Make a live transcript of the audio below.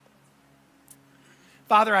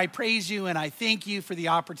Father, I praise you and I thank you for the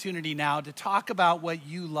opportunity now to talk about what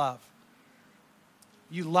you love.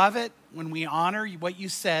 You love it when we honor what you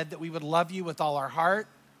said, that we would love you with all our heart,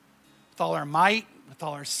 with all our might, with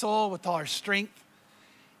all our soul, with all our strength.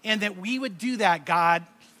 And that we would do that, God,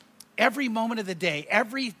 every moment of the day,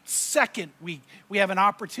 every second we have an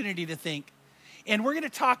opportunity to think. And we're going to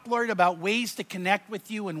talk, Lord, about ways to connect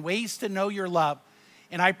with you and ways to know your love.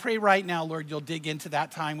 And I pray right now, Lord, you'll dig into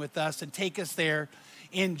that time with us and take us there.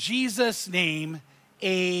 In Jesus' name,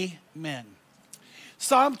 amen.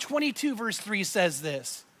 Psalm 22, verse 3 says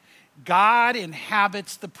this: God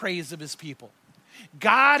inhabits the praise of his people.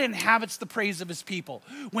 God inhabits the praise of his people.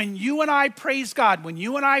 When you and I praise God, when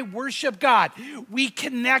you and I worship God, we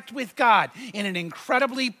connect with God in an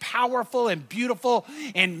incredibly powerful and beautiful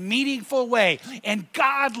and meaningful way. And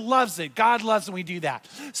God loves it. God loves when we do that.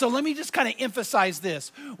 So let me just kind of emphasize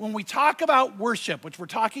this. When we talk about worship, which we're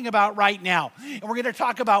talking about right now, and we're going to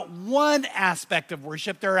talk about one aspect of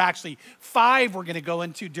worship. There are actually 5 we're going to go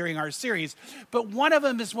into during our series. But one of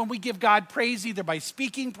them is when we give God praise either by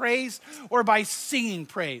speaking praise or by singing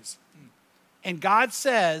praise. And God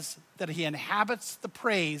says that he inhabits the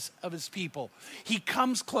praise of his people. He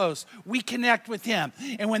comes close. We connect with him.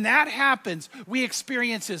 And when that happens, we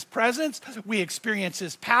experience his presence, we experience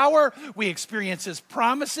his power, we experience his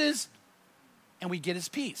promises, and we get his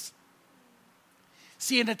peace.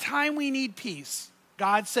 See, in a time we need peace,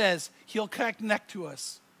 God says he'll connect to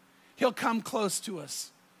us. He'll come close to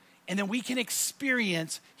us. And then we can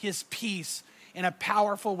experience his peace in a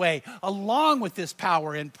powerful way, along with this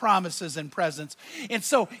power and promises and presence. And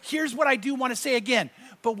so here's what I do want to say again.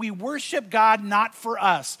 But we worship God not for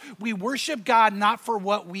us. We worship God not for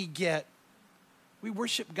what we get. We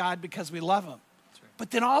worship God because we love him. That's right.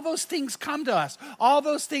 But then all those things come to us. All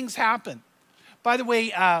those things happen. By the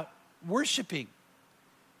way, worshiping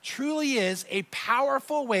truly is a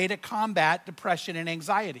powerful way to combat depression and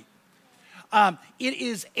anxiety. It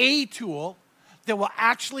is a tool that will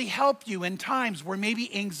actually help you in times where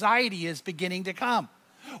maybe anxiety is beginning to come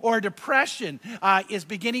or depression is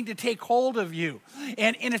beginning to take hold of you.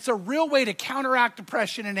 And it's a real way to counteract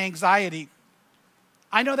depression and anxiety.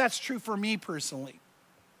 I know that's true for me personally.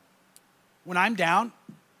 When I'm down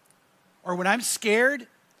or when I'm scared,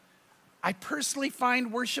 I personally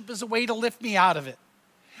find worship as a way to lift me out of it.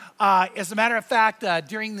 As a matter of fact,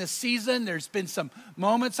 during this season, there's been some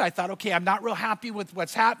moments I thought, okay, I'm not real happy with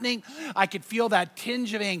what's happening. I could feel that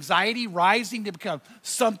tinge of anxiety rising to become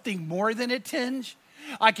something more than a tinge.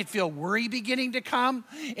 I could feel worry beginning to come.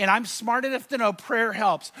 And I'm smart enough to know prayer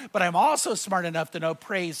helps, but I'm also smart enough to know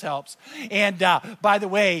praise helps. And by the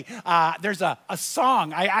way, there's a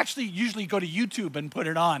song. I actually usually go to YouTube and put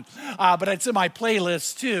it on, but it's in my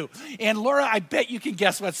playlist too. And Laura, I bet you can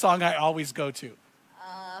guess what song I always go to.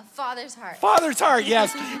 Father's Heart. Father's Heart,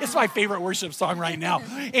 yes. It's my favorite worship song right now.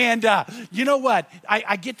 And you know what?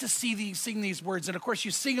 I get to sing these words. And of course, you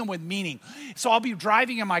sing them with meaning. So I'll be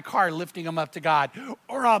driving in my car, lifting them up to God.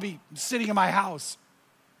 Or I'll be sitting in my house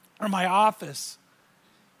or my office.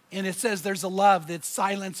 And it says there's a love that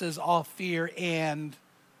silences all fear and...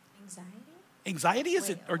 Anxiety? Anxiety, is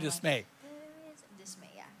it? Or dismay? Dismay,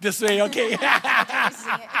 yeah. Dismay, okay.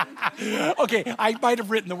 Okay, I might have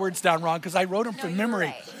written the words down wrong because I wrote them from memory.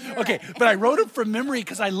 Right. Okay, but I wrote them from memory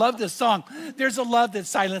because I love this song. There's a love that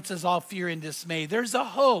silences all fear and dismay. There's a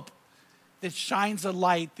hope that shines a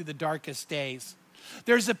light through the darkest days.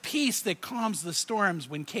 There's a peace that calms the storms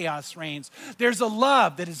when chaos reigns. There's a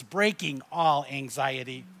love that is breaking all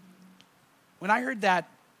anxiety. When I heard that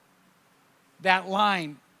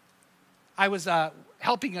line, I was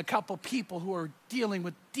helping a couple people who are dealing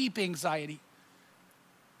with deep anxiety.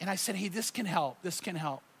 And I said, hey, this can help. This can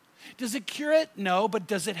help. Does it cure it? No, but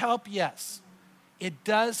does it help? Yes. It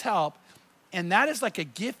does help. And that is like a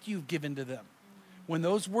gift you've given to them. When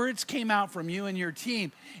those words came out from you and your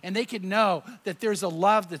team, and they could know that there's a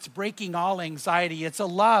love that's breaking all anxiety. It's a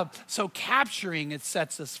love so capturing it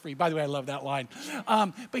sets us free. By the way, I love that line.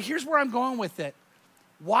 But here's where I'm going with it.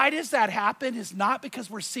 Why does that happen? It's not because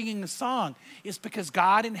we're singing a song. It's because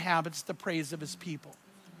God inhabits the praise of his people.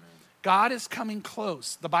 God is coming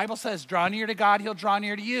close. The Bible says, draw near to God, he'll draw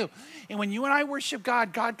near to you. And when you and I worship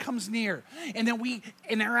God, God comes near. And then we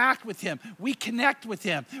interact with him. We connect with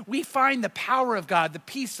him. We find the power of God, the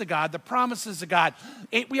peace of God, the promises of God.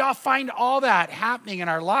 We all find all that happening in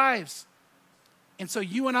our lives. And so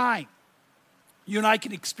you and I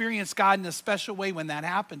can experience God in a special way when that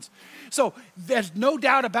happens. So there's no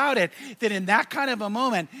doubt about it that in that kind of a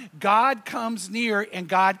moment, God comes near and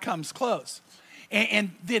God comes close.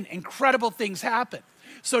 And then incredible things happen.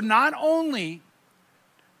 So not only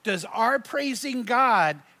does our praising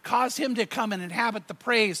God cause him to come and inhabit the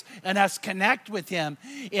praise and us connect with him,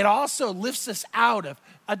 it also lifts us out of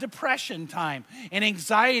a depression time, an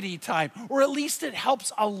anxiety time, or at least it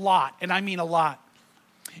helps a lot, and I mean a lot.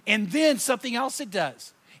 And then something else it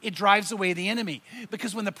does, it drives away the enemy,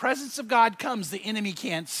 because when the presence of God comes, the enemy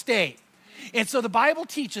can't stay. And so the Bible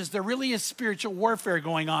teaches there really is spiritual warfare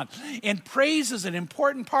going on. And praise is an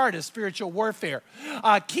important part of spiritual warfare.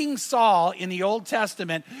 King Saul in the Old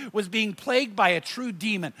Testament was being plagued by a true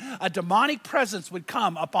demon. A demonic presence would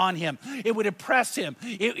come upon him. It would oppress him.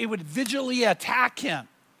 It would vigilantly attack him.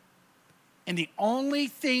 And the only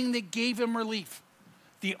thing that gave him relief,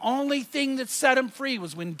 the only thing that set him free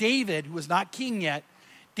was when David, who was not king yet,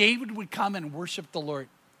 David would come and worship the Lord.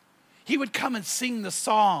 He would come and sing the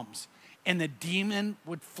Psalms. And the demon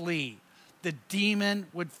would flee. The demon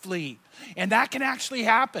would flee. And that can actually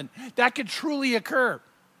happen. That could truly occur.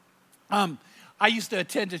 I used to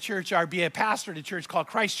attend a church, or be a pastor at a church called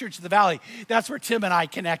Christ Church of the Valley. That's where Tim and I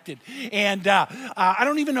connected. And I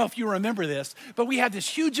don't even know if you remember this, but we had this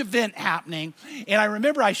huge event happening. And I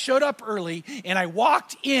remember I showed up early and I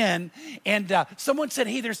walked in and someone said,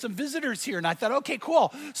 hey, there's some visitors here. And I thought, okay,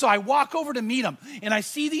 cool. So I walk over to meet them and I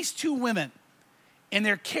see these two women. And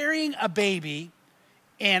they're carrying a baby,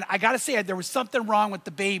 and I got to say, there was something wrong with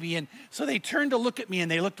the baby. And so they turned to look at me, and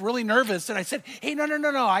they looked really nervous. And I said, hey,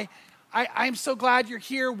 no. I'm so glad you're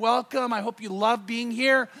here. Welcome. I hope you love being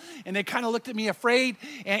here. And they kind of looked at me afraid.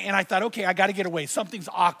 And I thought, okay, I got to get away. Something's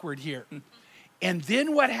awkward here. And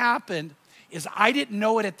then what happened is I didn't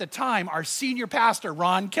know it at the time. Our senior pastor,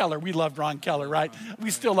 Ron Keller, we loved Ron Keller, right?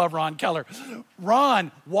 We still love Ron Keller.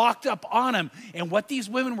 Ron walked up on him, and what these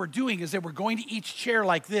women were doing is they were going to each chair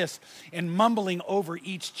like this and mumbling over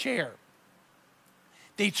each chair.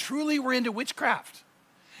 They truly were into witchcraft.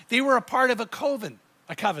 They were a part of a coven.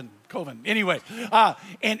 Anyway,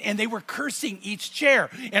 and they were cursing each chair.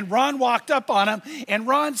 And Ron walked up on him, and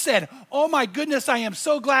Ron said, oh my goodness, I am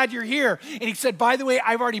so glad you're here. And he said, by the way,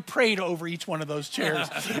 I've already prayed over each one of those chairs.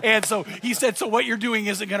 And so he said, so what you're doing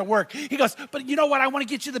isn't going to work. He goes, but you know what? I want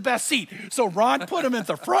to get you the best seat. So Ron put him in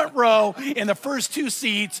the front row in the first two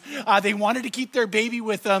seats. They wanted to keep their baby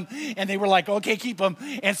with them, and they were like, okay, keep them.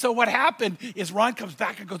 And so what happened is Ron comes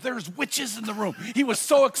back and goes, there's witches in the room. He was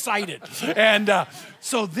so excited. And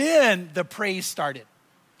so then the praise started.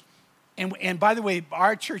 And by the way,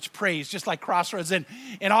 our church prays just like Crossroads. And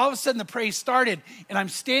all of a sudden the praise started. And I'm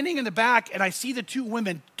standing in the back and I see the two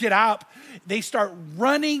women get up. They start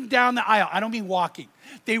running down the aisle. I don't mean walking.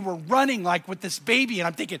 They were running like with this baby. And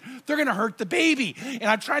I'm thinking, they're going to hurt the baby. And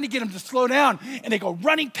I'm trying to get them to slow down. And they go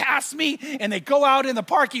running past me and they go out in the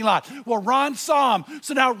parking lot. Well, Ron saw them.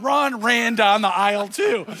 So now Ron ran down the aisle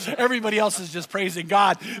too. Everybody else is just praising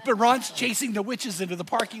God. But Ron's chasing the witches into the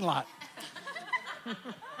parking lot.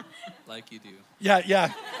 Like you do.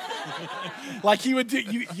 Yeah. Like he would do.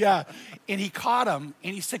 Yeah. And he caught him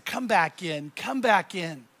and he said, come back in.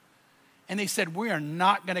 And they said, we are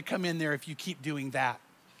not going to come in there if you keep doing that.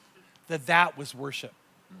 That was worship.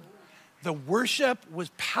 The worship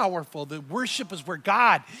was powerful. The worship was where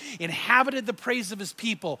God inhabited the praise of his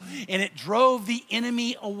people, and it drove the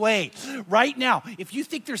enemy away. Right now, if you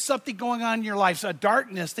think there's something going on in your life, a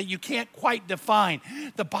darkness that you can't quite define,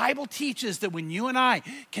 the Bible teaches that when you and I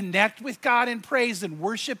connect with God in praise and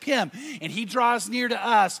worship him, and he draws near to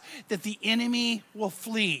us, that the enemy will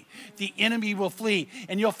flee. The enemy will flee.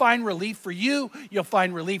 And you'll find relief for you. You'll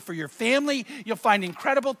find relief for your family. You'll find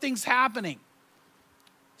incredible things happening.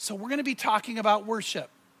 So we're going to be talking about worship.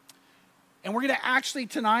 And we're going to actually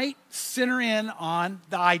tonight center in on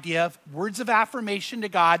the idea of words of affirmation to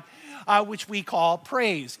God, which we call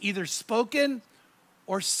praise, either spoken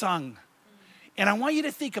or sung. And I want you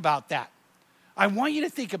to think about that. I want you to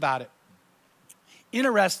think about it.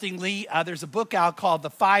 Interestingly, there's a book out called The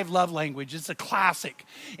 5 Love Languages. It's a classic,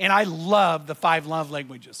 and I love the 5 love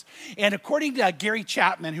languages. And according to Gary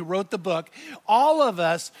Chapman, who wrote the book, all of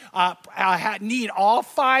us need all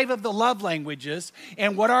 5 of the love languages.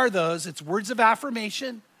 And what are those? It's words of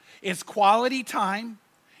affirmation, it's quality time,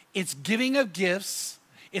 it's giving of gifts,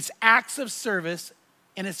 it's acts of service,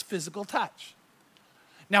 and it's physical touch.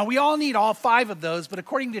 Now, we all need all 5 of those, but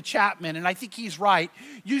according to Chapman, and I think he's right,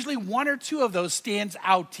 usually 1 or 2 of those stands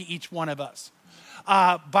out to each one of us.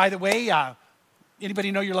 By the way, anybody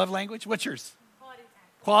know your love language? What's yours?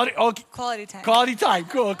 Quality time. Okay. Quality time. Quality time.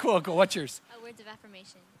 Cool. What's yours? Words of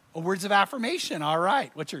affirmation. Words of affirmation. All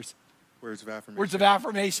right. What's yours? Words of affirmation. Words of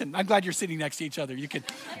affirmation. I'm glad you're sitting next to each other. You could,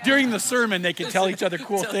 during the sermon, they can tell each other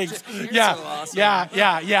cool things. Yeah, so awesome.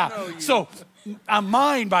 yeah. So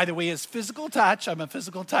Mine, by the way, is physical touch. I'm a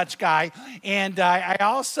physical touch guy. And I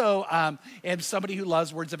also am somebody who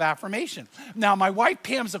loves words of affirmation. Now, my wife,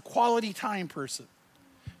 Pam's a quality time person.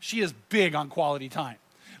 She is big on quality time.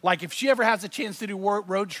 Like if she ever has a chance to do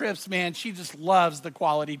road trips, man, she just loves the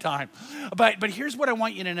quality time. But here's what I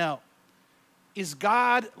want you to know, is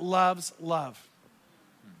God loves love.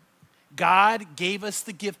 God gave us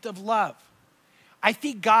the gift of love. I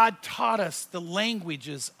think God taught us the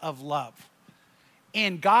languages of love.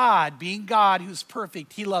 And God, being God who's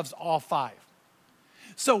perfect, he loves all five.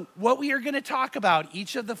 So what we are going to talk about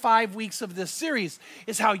each of the 5 weeks of this series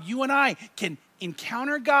is how you and I can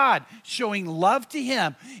encounter God showing love to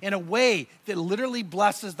him in a way that literally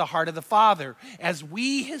blesses the heart of the Father as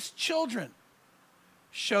we, his children,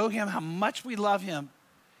 show him how much we love him.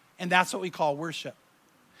 And that's what we call worship.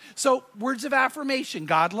 So words of affirmation,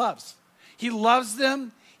 God loves. He loves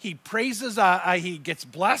them. He praises, he gets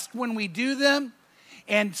blessed when we do them.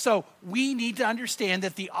 And so we need to understand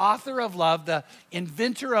that the author of love, the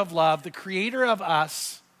inventor of love, the creator of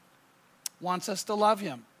us, wants us to love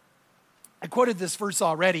him. I quoted this verse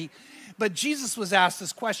already, but Jesus was asked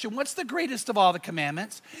this question, what's the greatest of all the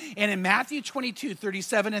commandments? And in Matthew 22,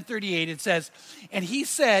 37 and 38, it says, and he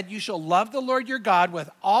said, you shall love the Lord your God with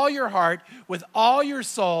all your heart, with all your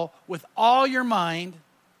soul, with all your mind.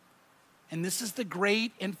 And this is the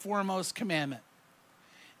great and foremost commandment.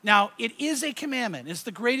 Now, it is a commandment. It's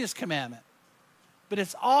the greatest commandment. But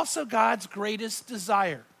it's also God's greatest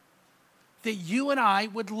desire, that you and I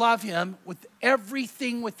would love him with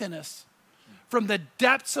everything within us, from the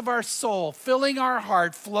depths of our soul, filling our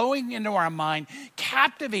heart, flowing into our mind,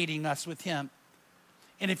 captivating us with him.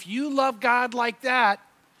 And if you love God like that,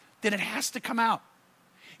 then it has to come out.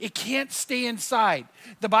 It can't stay inside.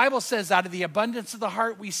 The Bible says out of the abundance of the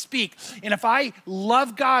heart we speak. And if I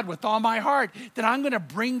love God with all my heart, then I'm going to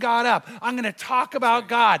bring God up. I'm going to talk about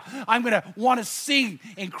God. I'm going to want to sing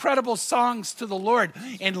incredible songs to the Lord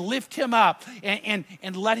and lift him up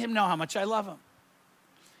and let him know how much I love him.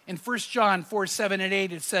 In 1 John 4, 7 and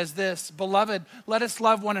 8, it says this, beloved, let us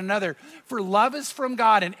love one another, for love is from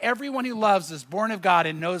God, and everyone who loves is born of God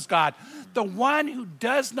and knows God. The one who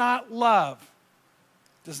does not love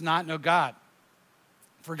does not know God,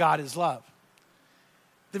 for God is love.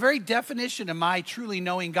 The very definition of my truly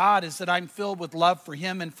knowing God is that I'm filled with love for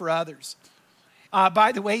him and for others.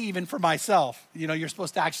 By the way, even for myself, you're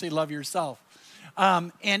supposed to actually love yourself.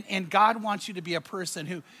 And God wants you to be a person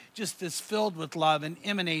who just is filled with love and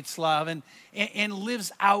emanates love and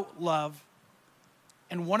lives out love.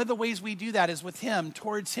 And one of the ways we do that is with him,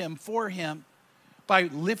 towards him, for him, by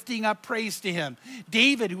lifting up praise to him.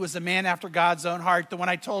 David, who was a man after God's own heart, the one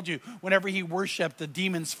I told you, whenever he worshiped, the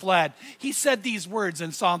demons fled. He said these words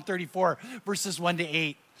in Psalm 34, verses 1 to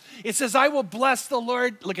 8. It says, I will bless the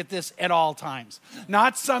Lord, look at this, at all times.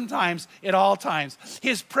 Not sometimes, at all times.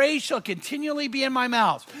 His praise shall continually be in my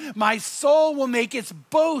mouth. My soul will make its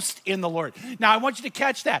boast in the Lord. Now, I want you to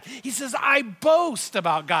catch that. He says, I boast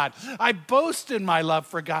about God. I boast in my love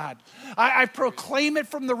for God. I proclaim it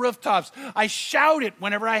from the rooftops. I shout it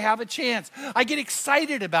whenever I have a chance. I get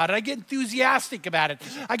excited about it. I get enthusiastic about it.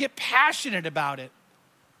 I get passionate about it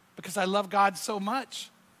because I love God so much.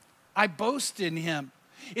 I boast in him.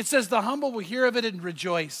 It says, the humble will hear of it and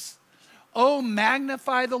rejoice. Oh,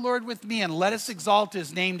 magnify the Lord with me and let us exalt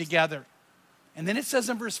his name together. And then it says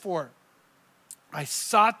in verse 4, I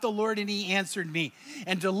sought the Lord and he answered me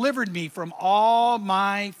and delivered me from all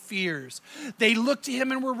my fears. They looked to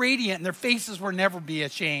him and were radiant and their faces were never be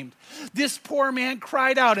ashamed. This poor man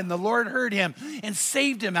cried out and the Lord heard him and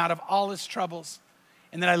saved him out of all his troubles.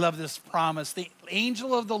 And then I love this promise. The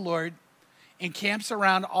angel of the Lord encamps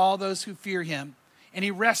around all those who fear him, and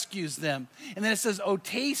he rescues them. And then it says, oh,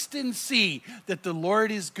 taste and see that the Lord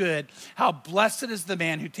is good. How blessed is the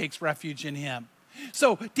man who takes refuge in him.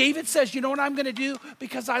 So David says, you know what I'm going to do?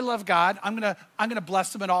 Because I love God, I'm going to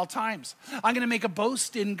bless him at all times. I'm going to make a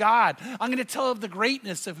boast in God. I'm going to tell of the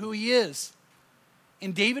greatness of who he is.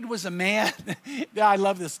 And David was a man, I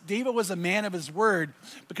love this. David was a man of his word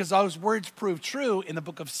because those words prove true in the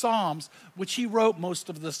book of Psalms, which he wrote most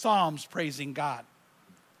of the Psalms praising God.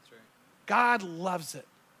 God loves it.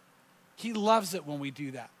 He loves it when we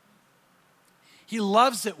do that. He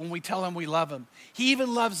loves it when we tell him we love him. He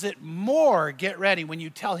even loves it more, get ready, when you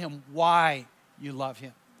tell him why you love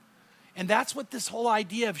him. And that's what this whole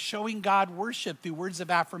idea of showing God worship through words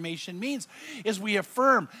of affirmation means, is we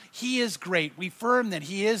affirm he is great. We affirm that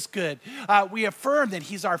he is good. We affirm that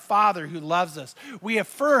he's our Father who loves us. We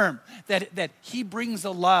affirm that he brings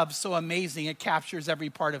a love so amazing it captures every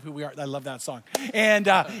part of who we are. I love that song. And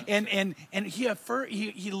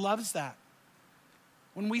he loves that.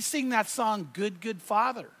 When we sing that song, Good, Good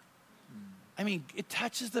Father, I mean, it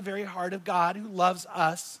touches the very heart of God who loves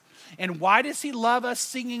us. And why does he love us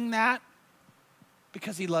singing that?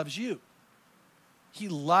 Because he loves you. He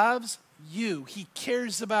loves you. He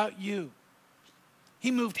cares about you.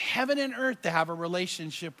 He moved heaven and earth to have a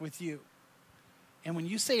relationship with you. And when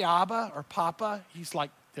you say Abba or Papa, he's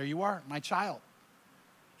like, there you are, my child.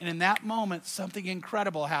 And in that moment, something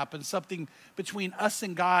incredible happens. Something between us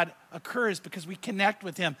and God occurs because we connect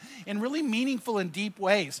with him in really meaningful and deep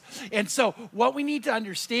ways. And so what we need to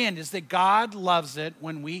understand is that God loves it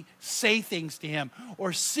when we say things to him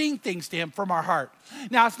or sing things to him from our heart.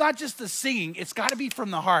 Now, it's not just the singing. It's got to be from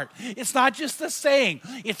the heart. It's not just the saying.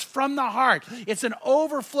 It's from the heart. It's an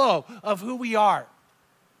overflow of who we are.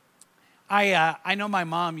 I know my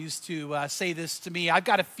mom used to say this to me. I've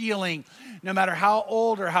got a feeling, no matter how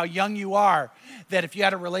old or how young you are, that if you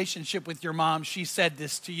had a relationship with your mom, she said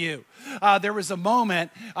this to you. There was a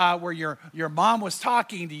moment where your mom was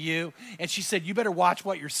talking to you, and she said, you better watch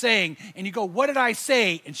what you're saying. And you go, what did I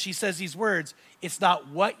say? And she says these words, it's not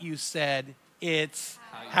what you said, it's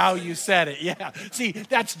how you said it. Yeah. See,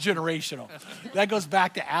 that's generational. That goes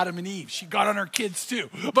back to Adam and Eve. She got on her kids too.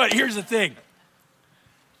 But here's the thing.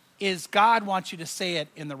 Is God wants you to say it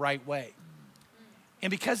in the right way.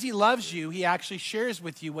 And because he loves you, he actually shares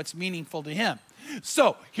with you what's meaningful to him.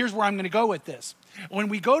 So here's where I'm going to go with this. When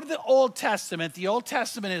we go to the Old Testament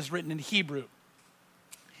is written in Hebrew.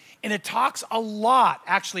 And it talks a lot,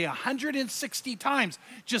 actually 160 times,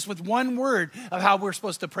 just with one word of how we're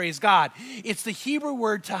supposed to praise God. It's the Hebrew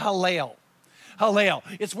word to hallel. Hallel.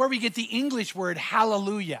 It's where we get the English word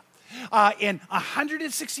hallelujah. And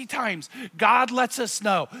 160 times, God lets us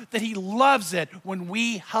know that he loves it when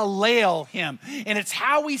we hallel him. And it's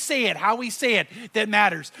how we say it that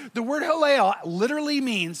matters. The word hallel literally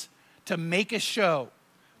means to make a show,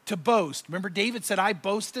 to boast. Remember, David said, I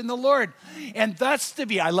boast in the Lord. And thus to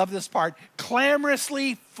be, I love this part,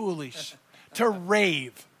 clamorously foolish, to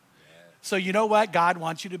rave. So you know what? God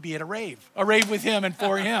wants you to be at a rave with him and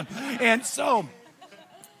for him. And so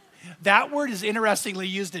that word is interestingly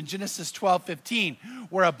used in Genesis 12:15,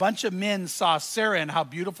 where a bunch of men saw Sarah and how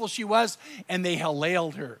beautiful she was, and they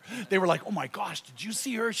halleled her. They were like, oh my gosh, did you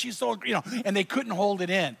see her? She's so, and they couldn't hold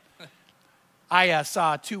it in. I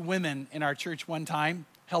saw two women in our church one time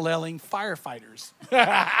hallelling firefighters.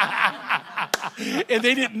 And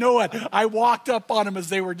they didn't know it. I walked up on them as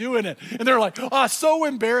they were doing it. And they're like, oh, so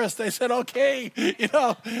embarrassed. I said, okay,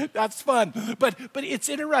 that's fun. But it's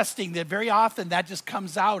interesting that very often that just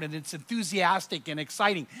comes out and it's enthusiastic and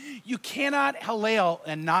exciting. You cannot hallel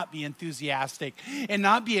and not be enthusiastic and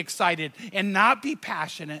not be excited and not be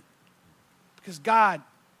passionate because God's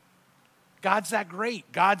that great.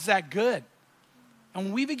 God's that good. And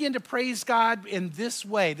when we begin to praise God in this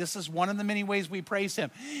way, this is one of the many ways we praise him.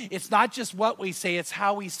 It's not just what we say, it's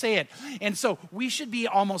how we say it. And so we should be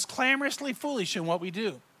almost clamorously foolish in what we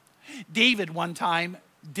do. David one time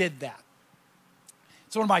did that.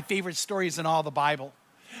 It's one of my favorite stories in all the Bible.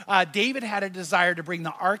 David had a desire to bring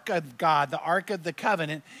the Ark of God, the Ark of the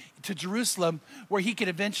Covenant, to Jerusalem where he could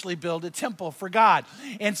eventually build a temple for God.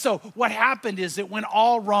 And so what happened is it went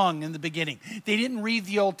all wrong in the beginning. They didn't read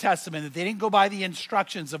the Old Testament. They didn't go by the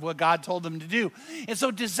instructions of what God told them to do. And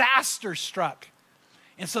so disaster struck.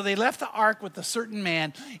 And so they left the ark with a certain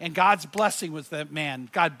man, and God's blessing was that man.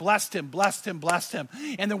 God blessed him, blessed him, blessed him.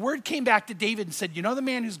 And the word came back to David and said, you know the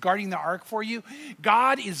man who's guarding the ark for you?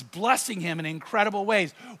 God is blessing him in incredible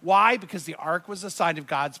ways. Why? Because the ark was a sign of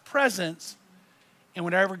God's presence. And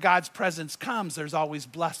whenever God's presence comes, there's always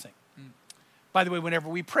blessing. By the way, whenever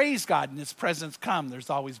we praise God and his presence comes,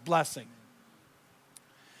 there's always blessing.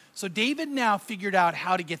 So David now figured out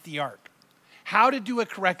how to get the ark, how to do it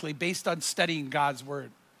correctly based on studying God's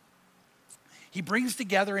word. He brings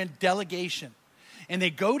together a delegation, and they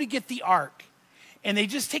go to get the ark, and they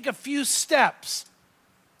just take a few steps,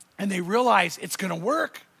 and they realize it's going to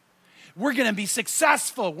work. We're going to be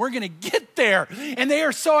successful. We're going to get there. And they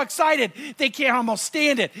are so excited, they can't almost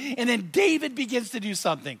stand it. And then David begins to do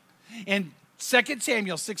something. In 2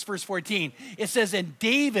 Samuel 6, verse 14, it says, and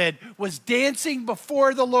David was dancing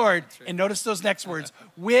before the Lord. Right. And notice those next words,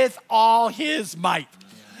 with all his might.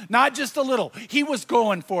 Not just a little. He was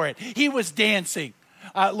going for it. He was dancing.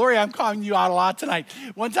 Lori, I'm calling you out a lot tonight.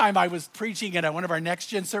 One time I was preaching at one of our Next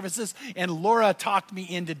Gen services, and Laura talked me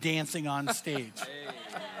into dancing on stage.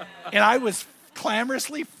 And I was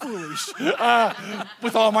clamorously foolish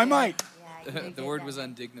with all my might. The word was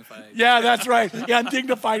undignified. Yeah, that's right. Yeah,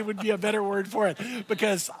 undignified would be a better word for it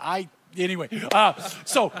because I Anyway,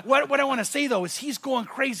 so what I want to say, though, is he's going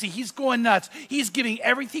crazy. He's going nuts. He's giving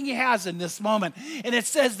everything he has in this moment. And it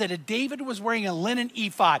says that David was wearing a linen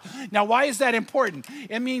ephod. Now, why is that important?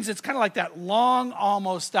 It means it's kind of like that long,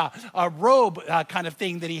 almost a robe kind of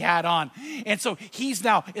thing that he had on. And so he's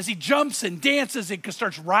now, as he jumps and dances, it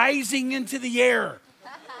starts rising into the air,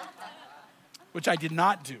 which I did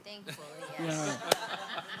not do. Thankfully, yes.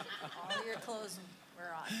 Yeah. All your clothes were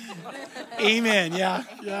on. Amen.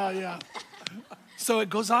 Yeah. So it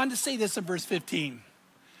goes on to say this in verse 15.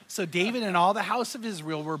 So David and all the house of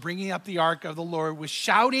Israel were bringing up the ark of the Lord with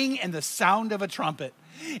shouting and the sound of a trumpet.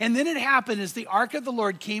 And then it happened as the ark of the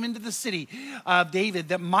Lord came into the city of David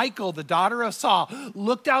that Michal, the daughter of Saul,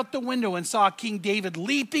 looked out the window and saw King David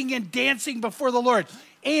leaping and dancing before the Lord.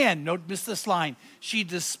 And, notice this line, she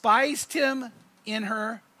despised him in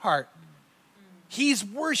her heart. He's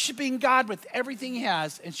worshiping God with everything he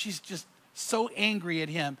has, and she's just so angry at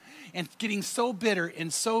him and getting so bitter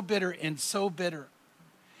and so bitter and so bitter.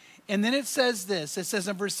 And then it says this, it says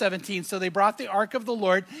in verse 17, so they brought the ark of the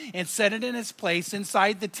Lord and set it in its place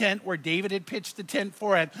inside the tent where David had pitched the tent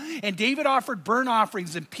for it. And David offered burnt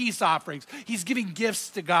offerings and peace offerings. He's giving gifts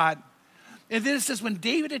to God. And then it says, when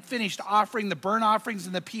David had finished offering the burnt offerings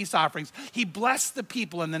and the peace offerings, he blessed the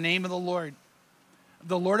people in the name of the Lord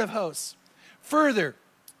of hosts. Further,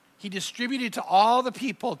 he distributed to all the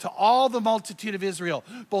people, to all the multitude of Israel,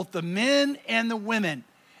 both the men and the women,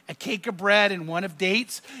 a cake of bread and one of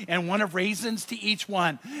dates and one of raisins to each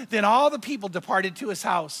one. Then all the people departed to his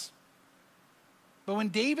house. But when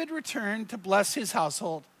David returned to bless his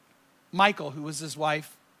household, Michal, who was his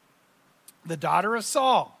wife, the daughter of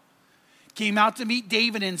Saul, came out to meet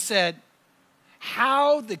David and said,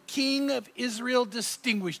 how the king of Israel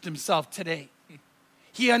distinguished himself today.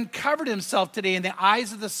 He uncovered himself today in the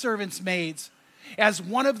eyes of the servants' maids as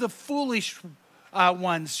one of the foolish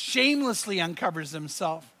ones shamelessly uncovers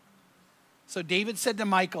himself. So David said to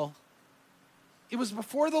Michal, it was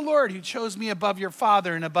before the Lord who chose me above your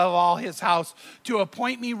father and above all his house to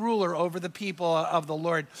appoint me ruler over the people of the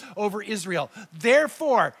Lord, over Israel.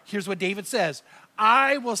 Therefore, here's what David says,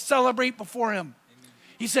 I will celebrate before him.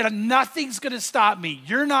 He said, nothing's going to stop me.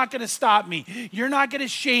 You're not going to stop me. You're not going to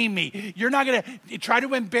shame me. You're not going to try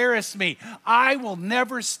to embarrass me. I will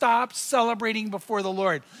never stop celebrating before the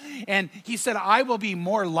Lord. And he said, I will be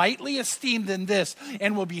more lightly esteemed than this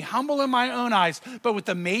and will be humble in my own eyes. But with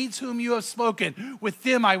the maids whom you have spoken, with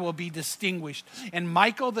them I will be distinguished. And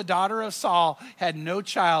Michal, the daughter of Saul, had no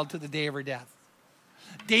child to the day of her death.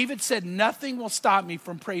 David said, nothing will stop me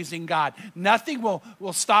from praising God. Nothing will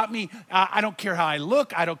stop me. I don't care how I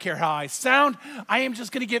look. I don't care how I sound. I am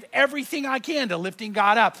just going to give everything I can to lifting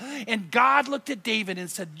God up. And God looked at David and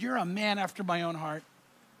said, you're a man after my own heart.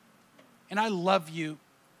 And I love you.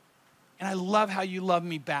 And I love how you love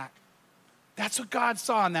me back. That's what God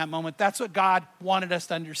saw in that moment. That's what God wanted us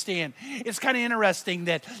to understand. It's kind of interesting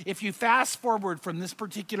that if you fast forward from this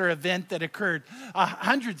particular event that occurred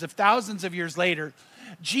hundreds of thousands of years later,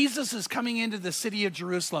 Jesus is coming into the city of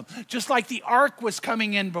Jerusalem. Just like the ark was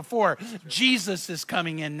coming in before, Jesus is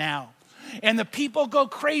coming in now. And the people go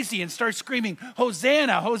crazy and start screaming,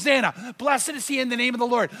 Hosanna, Hosanna, blessed is he in the name of the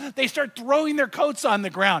Lord. They start throwing their coats on the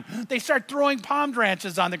ground. They start throwing palm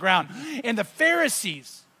branches on the ground. And the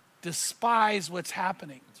Pharisees despise what's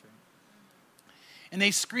happening. And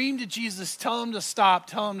they scream to Jesus, tell him to stop,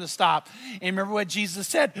 tell him to stop. And remember what Jesus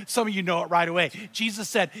said? Some of you know it right away. Jesus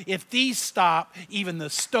said, if these stop, even the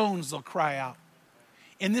stones will cry out.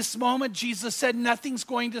 In this moment, Jesus said, nothing's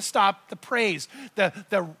going to stop the praise, the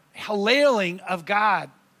hallelujah of God.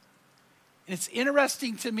 And it's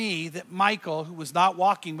interesting to me that Michal, who was not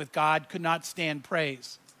walking with God, could not stand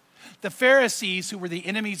praise. The Pharisees, who were the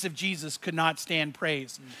enemies of Jesus, could not stand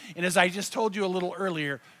praise. And as I just told you a little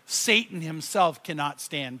earlier, Satan himself cannot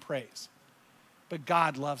stand praise. But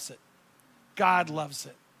God loves it. God loves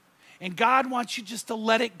it. And God wants you just to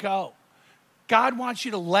let it go. God wants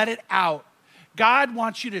you to let it out. God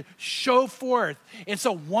wants you to show forth. And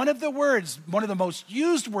so one of the words, one of the most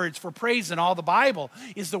used words for praise in all the Bible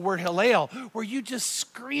is the word hallel, where you just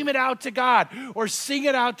scream it out to God or sing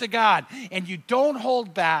it out to God. And you don't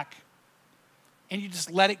hold back. And you just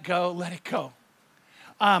let it go, let it go.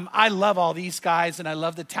 I love all these guys, and I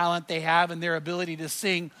love the talent they have and their ability to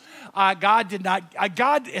sing. God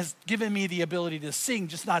has given me the ability to sing,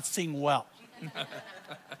 just not sing well.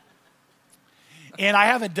 And I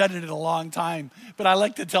haven't done it in a long time, but I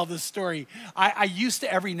like to tell this story. I used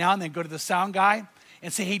to every now and then go to the sound guy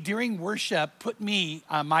and say, hey, during worship, put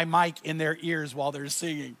my mic in their ears while they're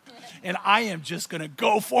singing. And I am just going to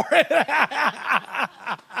go for it.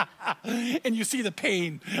 And you see the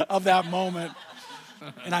pain of that moment.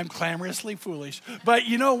 And I'm clamorously foolish. But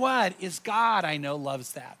you know what? Is God, I know,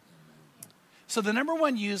 loves that. So the number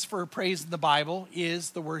one use for praise in the Bible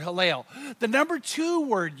is the word Hallel. The number two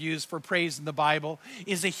word used for praise in the Bible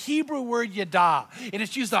is a Hebrew word Yadah, and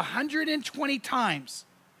it's used 120 times.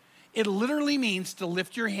 It literally means to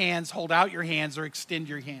lift your hands, hold out your hands, or extend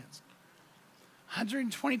your hands.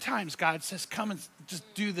 120 times God says, come and just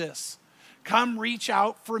do this. Come reach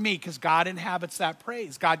out for me, because God inhabits that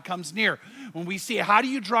praise. God comes near. When we see, how do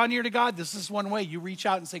you draw near to God? This is one way. You reach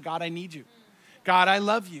out and say, God, I need you. God, I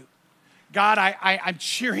love you. God, I'm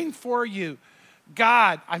cheering for you.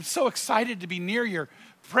 God, I'm so excited to be near your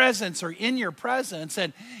presence or in your presence.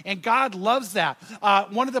 And God loves that.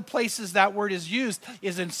 One of the places that word is used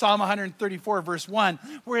is in Psalm 134, verse 1,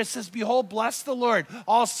 where it says, behold, bless the Lord,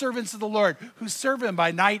 all servants of the Lord who serve him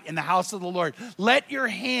by night in the house of the Lord. Lift up your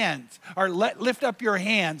hands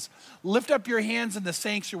in the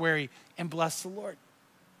sanctuary and bless the Lord.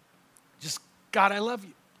 Just, God, I love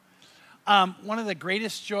you. One of the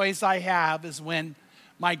greatest joys I have is when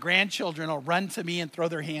my grandchildren will run to me and throw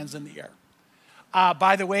their hands in the air.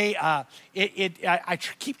 By the way,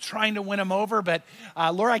 keep trying to win them over, but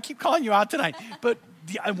Laura, I keep calling you out tonight. But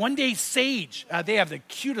one day, Sage, they have the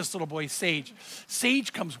cutest little boy, Sage.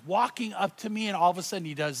 Sage comes walking up to me, and all of a sudden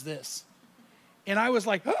he does this. And I was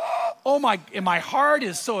like, oh my, and my heart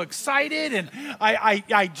is so excited, and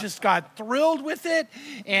I just got thrilled with it,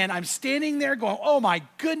 and I'm standing there going, oh my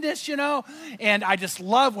goodness, and I just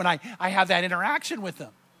love when I have that interaction with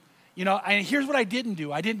them. And here's what I didn't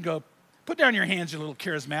do. I didn't go, put down your hands, you little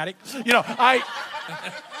charismatic. I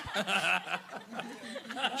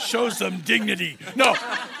show some dignity. No.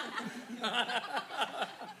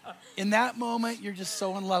 In that moment, you're just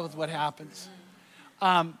so in love with what happens.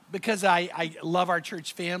 Because I love our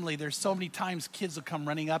church family, there's so many times kids will come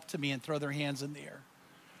running up to me and throw their hands in the air.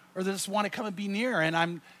 Or they just want to come and be near. And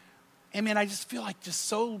I just feel like just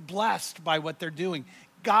so blessed by what they're doing.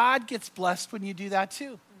 God gets blessed when you do that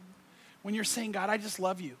too. When you're saying, God, I just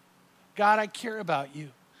love you. God, I care about you.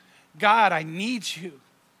 God, I need you.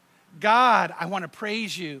 God, I want to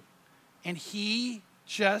praise you. And he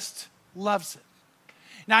just loves it.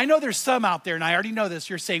 Now, I know there's some out there, and I already know this,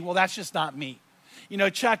 you're saying, well, that's just not me.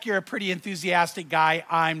 Chuck, you're a pretty enthusiastic guy.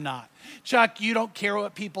 I'm not. Chuck, you don't care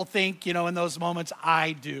what people think, in those moments.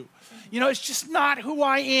 I do. It's just not who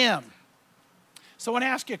I am. So I want to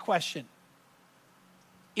ask you a question.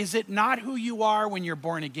 Is it not who you are when you're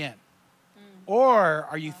born again? Or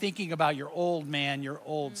are you thinking about your old man, your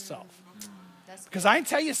old self? Because I can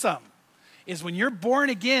tell you something, is when you're born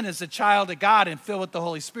again as a child of God and filled with the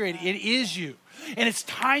Holy Spirit, it is you. And it's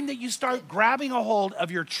time that you start grabbing a hold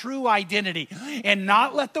of your true identity and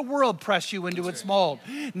not let the world press you into its mold.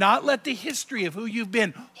 Not let the history of who you've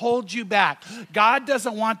been hold you back. God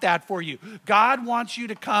doesn't want that for you. God wants you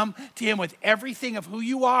to come to him with everything of who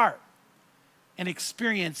you are and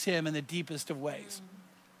experience him in the deepest of ways.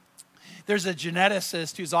 There's a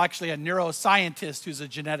geneticist who's actually a neuroscientist who's a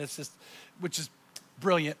geneticist, which is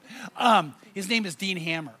brilliant. His name is Dean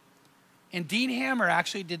Hammer. And Dean Hammer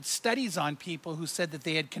actually did studies on people who said that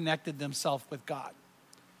they had connected themselves with God.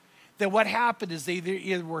 That what happened is they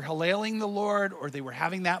either were Hallelling the Lord, or they were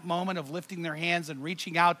having that moment of lifting their hands and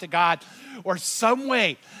reaching out to God, or some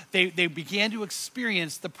way they began to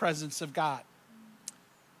experience the presence of God,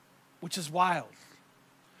 which is wild.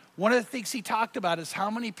 One of the things he talked about is how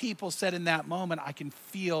many people said in that moment, I can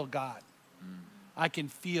feel God. I can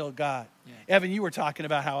feel God. Yeah. Evan, you were talking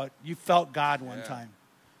about how you felt God one time.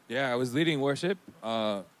 Yeah, I was leading worship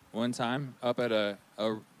one time up at a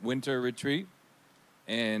winter retreat.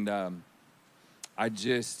 And I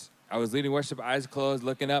was leading worship, eyes closed,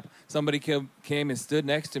 looking up. Somebody came and stood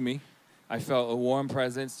next to me. I felt a warm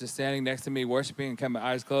presence just standing next to me, worshiping, and kept my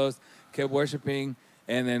eyes closed, kept worshiping,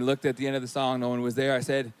 and then looked at the end of the song. No one was there. I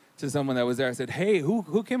said to someone that was there, I said, hey,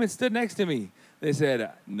 who came and stood next to me? They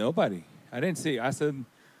said, nobody. I didn't see. I said,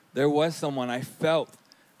 there was someone. I felt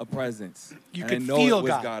a presence. You and could I know feel it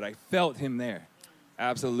was God. God. I felt him there.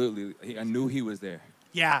 Absolutely. I knew he was there.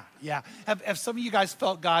 Yeah. Have some of you guys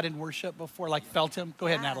felt God in worship before, like felt him? Go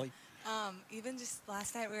ahead, Yeah. Natalie. Even just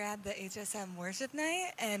last night, we were at the HSM worship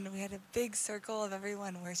night, and we had a big circle of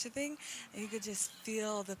everyone worshiping, and you could just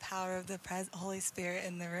feel the power of the Holy Spirit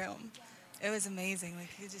in the room. It was amazing. Like,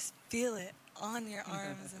 you could just feel it on your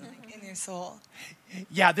arms and like in your soul.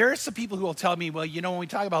 Yeah, there are some people who will tell me, well, when we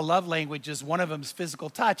talk about love languages, one of them is physical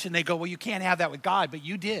touch, and they go, well, you can't have that with God, but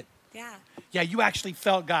you did. Yeah. Yeah, you actually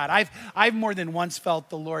felt God. I've more than once felt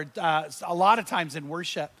the Lord, a lot of times in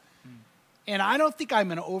worship. And I don't think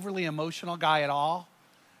I'm an overly emotional guy at all,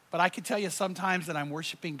 but I can tell you sometimes that I'm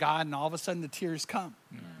worshiping God and all of a sudden the tears come.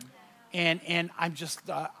 And I'm just,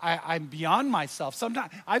 I'm beyond myself.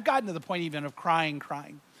 Sometimes I've gotten to the point even of crying.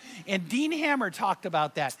 And Dean Hammer talked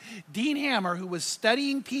about that. Dean Hammer, who was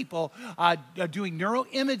studying people, doing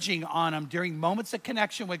neuroimaging on them during moments of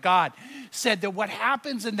connection with God, said that what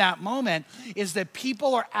happens in that moment is that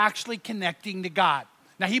people are actually connecting to God.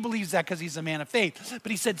 Now, he believes that because he's a man of faith.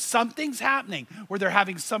 But he said something's happening where they're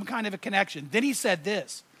having some kind of a connection. Then he said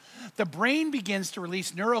this: the brain begins to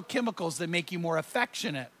release neurochemicals that make you more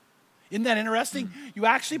affectionate. Isn't that interesting? You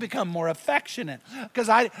actually become more affectionate. Because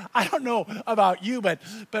I don't know about you, but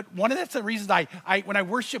one of the reasons when I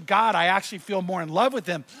worship God, I actually feel more in love with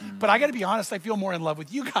him. But I got to be honest, I feel more in love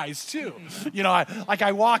with you guys too. You know,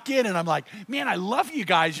 I walk in and I'm like, man, I love you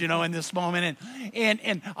guys, you know, in this moment.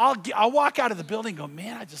 And I'll walk out of the building and go,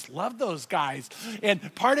 man, I just love those guys.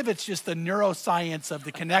 And part of it's just the neuroscience of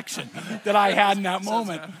the connection that I had in that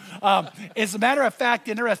moment. As a matter of fact,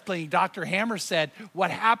 interestingly, Dr. Hammer said,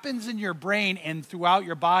 what happens in your brain and throughout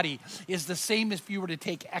your body is the same as if you were to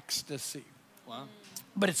take ecstasy. Wow.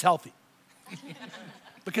 But it's healthy.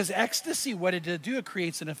 Because ecstasy, what it do, it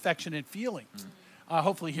creates an affectionate feeling.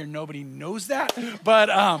 Hopefully here nobody knows that,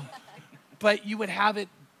 but you would have it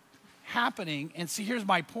happening. And see, here's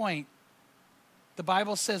my point. The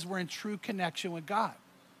Bible says we're in true connection with God.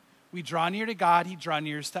 We draw near to God, he draws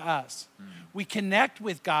near to us. We connect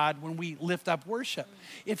with God when we lift up worship.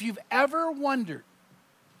 If you ever wonder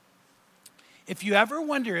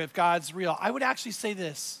if God's real, I would actually say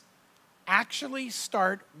this: actually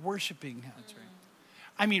start worshiping him. That's right.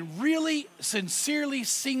 I mean, really sincerely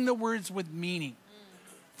sing the words with meaning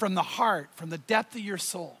from the heart, from the depth of your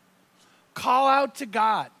soul. Call out to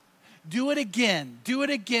God. Do it again,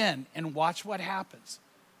 and watch what happens.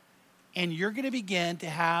 And you're going to begin to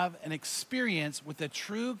have an experience with a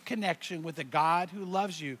true connection with a God who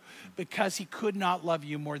loves you because he could not love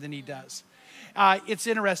you more than he does. It's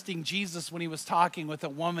interesting, Jesus, when he was talking with a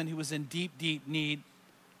woman who was in deep, deep need,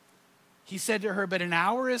 he said to her, but an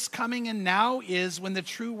hour is coming and now is when the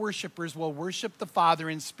true worshipers will worship the Father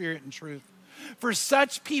in spirit and truth. For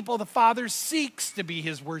such people, the Father seeks to be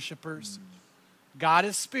his worshipers. God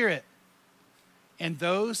is spirit, and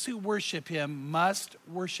those who worship him must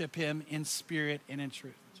worship him in spirit and in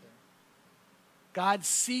truth. God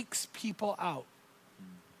seeks people out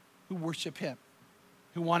who worship him,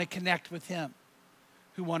 who want to connect with him,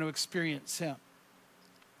 who want to experience him.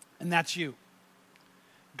 And that's you.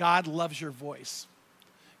 God loves your voice.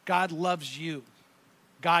 God loves you.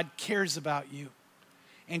 God cares about you.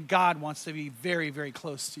 And God wants to be very, very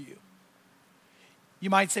close to you. You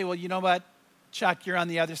might say, well, you know what, Chuck, you're on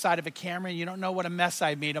the other side of a camera and you don't know what a mess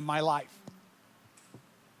I made of my life.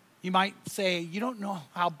 You might say, you don't know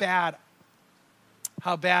how bad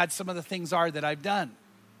some of the things are that I've done.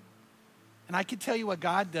 And I can tell you what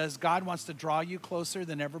God does. God wants to draw you closer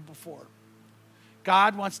than ever before.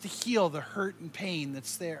 God wants to heal the hurt and pain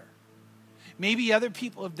that's there. Maybe other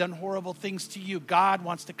people have done horrible things to you. God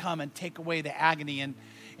wants to come and take away the agony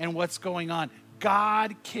and what's going on.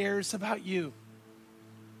 God cares about you.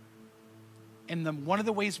 And one of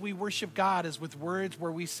the ways we worship God is with words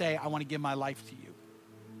where we say, I want to give my life to you.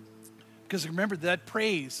 Because remember, that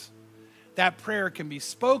praise, that prayer can be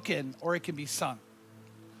spoken or it can be sung.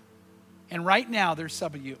 And right now, there's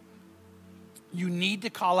some of you. You need to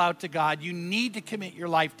call out to God. You need to commit your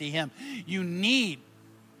life to him. You need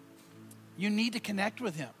to connect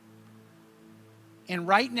with him. And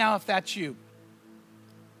right now, if that's you,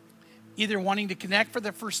 either wanting to connect for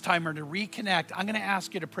the first time or to reconnect, I'm going to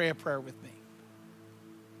ask you to pray a prayer with me.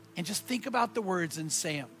 And just think about the words and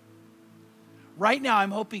say them. Right now,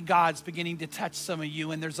 I'm hoping God's beginning to touch some of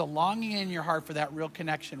you, and there's a longing in your heart for that real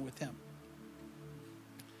connection with him.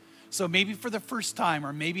 So maybe for the first time,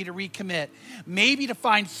 or maybe to recommit, maybe to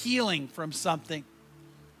find healing from something.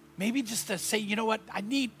 Maybe just to say, you know what,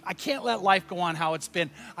 I can't let life go on how it's been.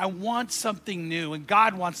 I want something new, and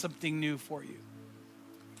God wants something new for you.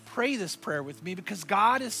 Pray this prayer with me because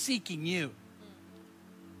God is seeking you.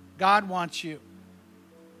 God wants you.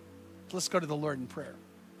 Let's go to the Lord in prayer.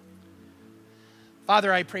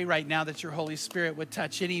 Father, I pray right now that your Holy Spirit would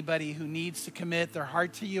touch anybody who needs to commit their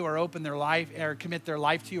heart to you or open their life, or commit their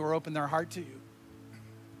life to you or open their heart to you.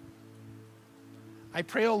 I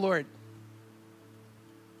pray, oh Lord,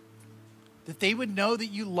 that they would know that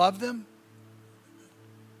you love them.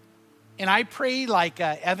 And I pray, like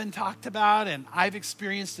Evan talked about, and I've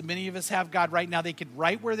experienced, and many of us have, God, right now, they could,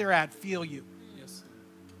 right where they're at, feel you. Yes.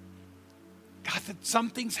 God, that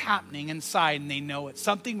something's happening inside and they know it.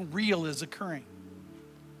 Something real is occurring.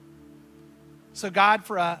 So God,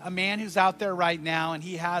 for a man who's out there right now and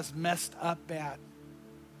he has messed up bad.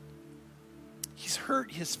 He's hurt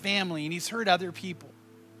his family and he's hurt other people.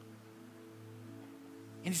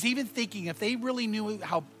 And he's even thinking if they really knew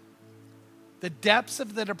how the depths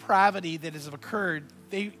of the depravity that has occurred,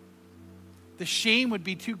 the shame would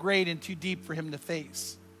be too great and too deep for him to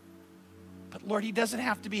face. But Lord, he doesn't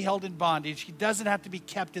have to be held in bondage. He doesn't have to be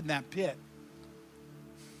kept in that pit.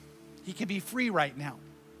 He can be free right now.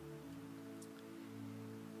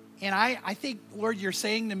 And I think, Lord, you're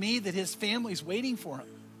saying to me that his family's waiting for him.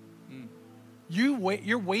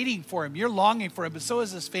 You're waiting for him. You're longing for him, but so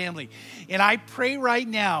is his family. And I pray right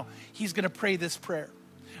now he's going to pray this prayer.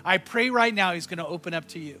 I pray right now he's going to open up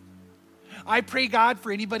to you. I pray, God,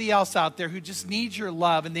 for anybody else out there who just needs your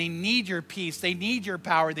love and they need your peace. They need your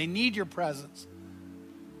power. They need your presence.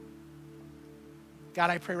 God,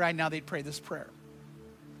 I pray right now they'd pray this prayer.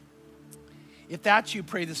 If that's you,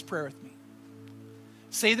 pray this prayer with me.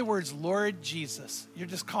 Say the words, Lord Jesus. You're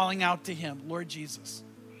just calling out to him, Lord Jesus.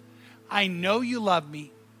 I know you love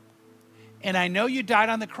me, and I know you died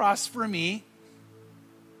on the cross for me,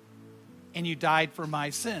 and you died for my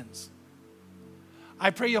sins. I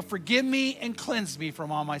pray you'll forgive me and cleanse me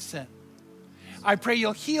from all my sin. I pray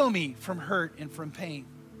you'll heal me from hurt and from pain.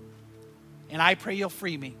 And I pray you'll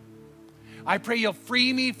free me. I pray you'll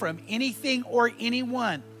free me from anything or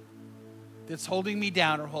anyone that's holding me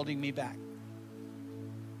down or holding me back.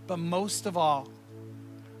 But most of all,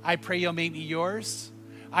 I pray you'll make me yours.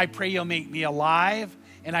 I pray you'll make me alive,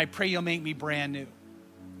 and I pray you'll make me brand new.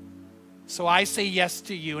 So I say yes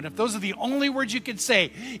to you. And if those are the only words you can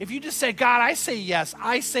say, if you just say, God, I say yes,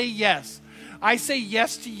 I say yes. I say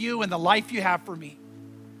yes to you and the life you have for me.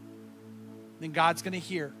 Then God's going to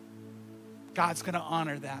hear. God's going to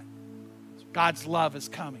honor that. God's love is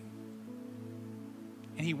coming.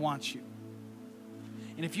 And he wants you.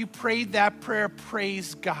 And if you prayed that prayer,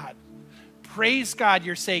 praise God. Praise God,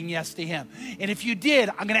 you're saying yes to him. And if you did,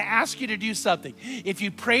 I'm going to ask you to do something. If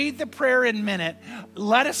you prayed the prayer in a minute,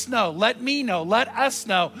 let us know. Let me know. Let us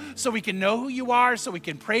know so we can know who you are, so we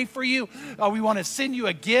can pray for you. We want to send you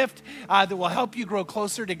a gift that will help you grow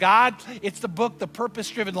closer to God. It's the book, The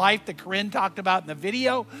Purpose-Driven Life, that Corinne talked about in the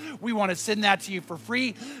video. We want to send that to you for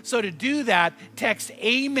free. So to do that, text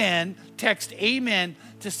AMEN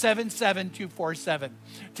to 77247.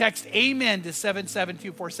 Text AMEN to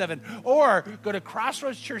 77247. Or go to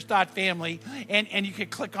crossroadschurch.family and you can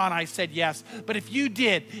click on I said yes. But if you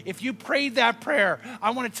did, if you prayed that prayer,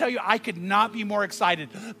 I want to tell you I could not be more excited.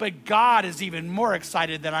 But God is even more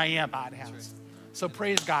excited than I am. God has. So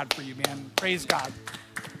praise God for you, man. Praise God.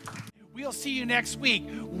 We'll see you next week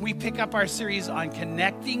when we pick up our series on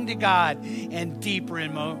connecting to God in deeper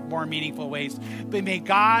and more meaningful ways. But may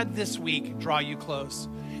God this week draw you close.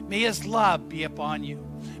 May his love be upon you.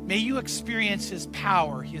 May you experience his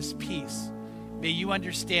power, his peace. May you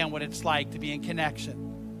understand what it's like to be in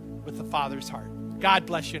connection with the Father's heart. God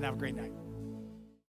bless you and have a great night.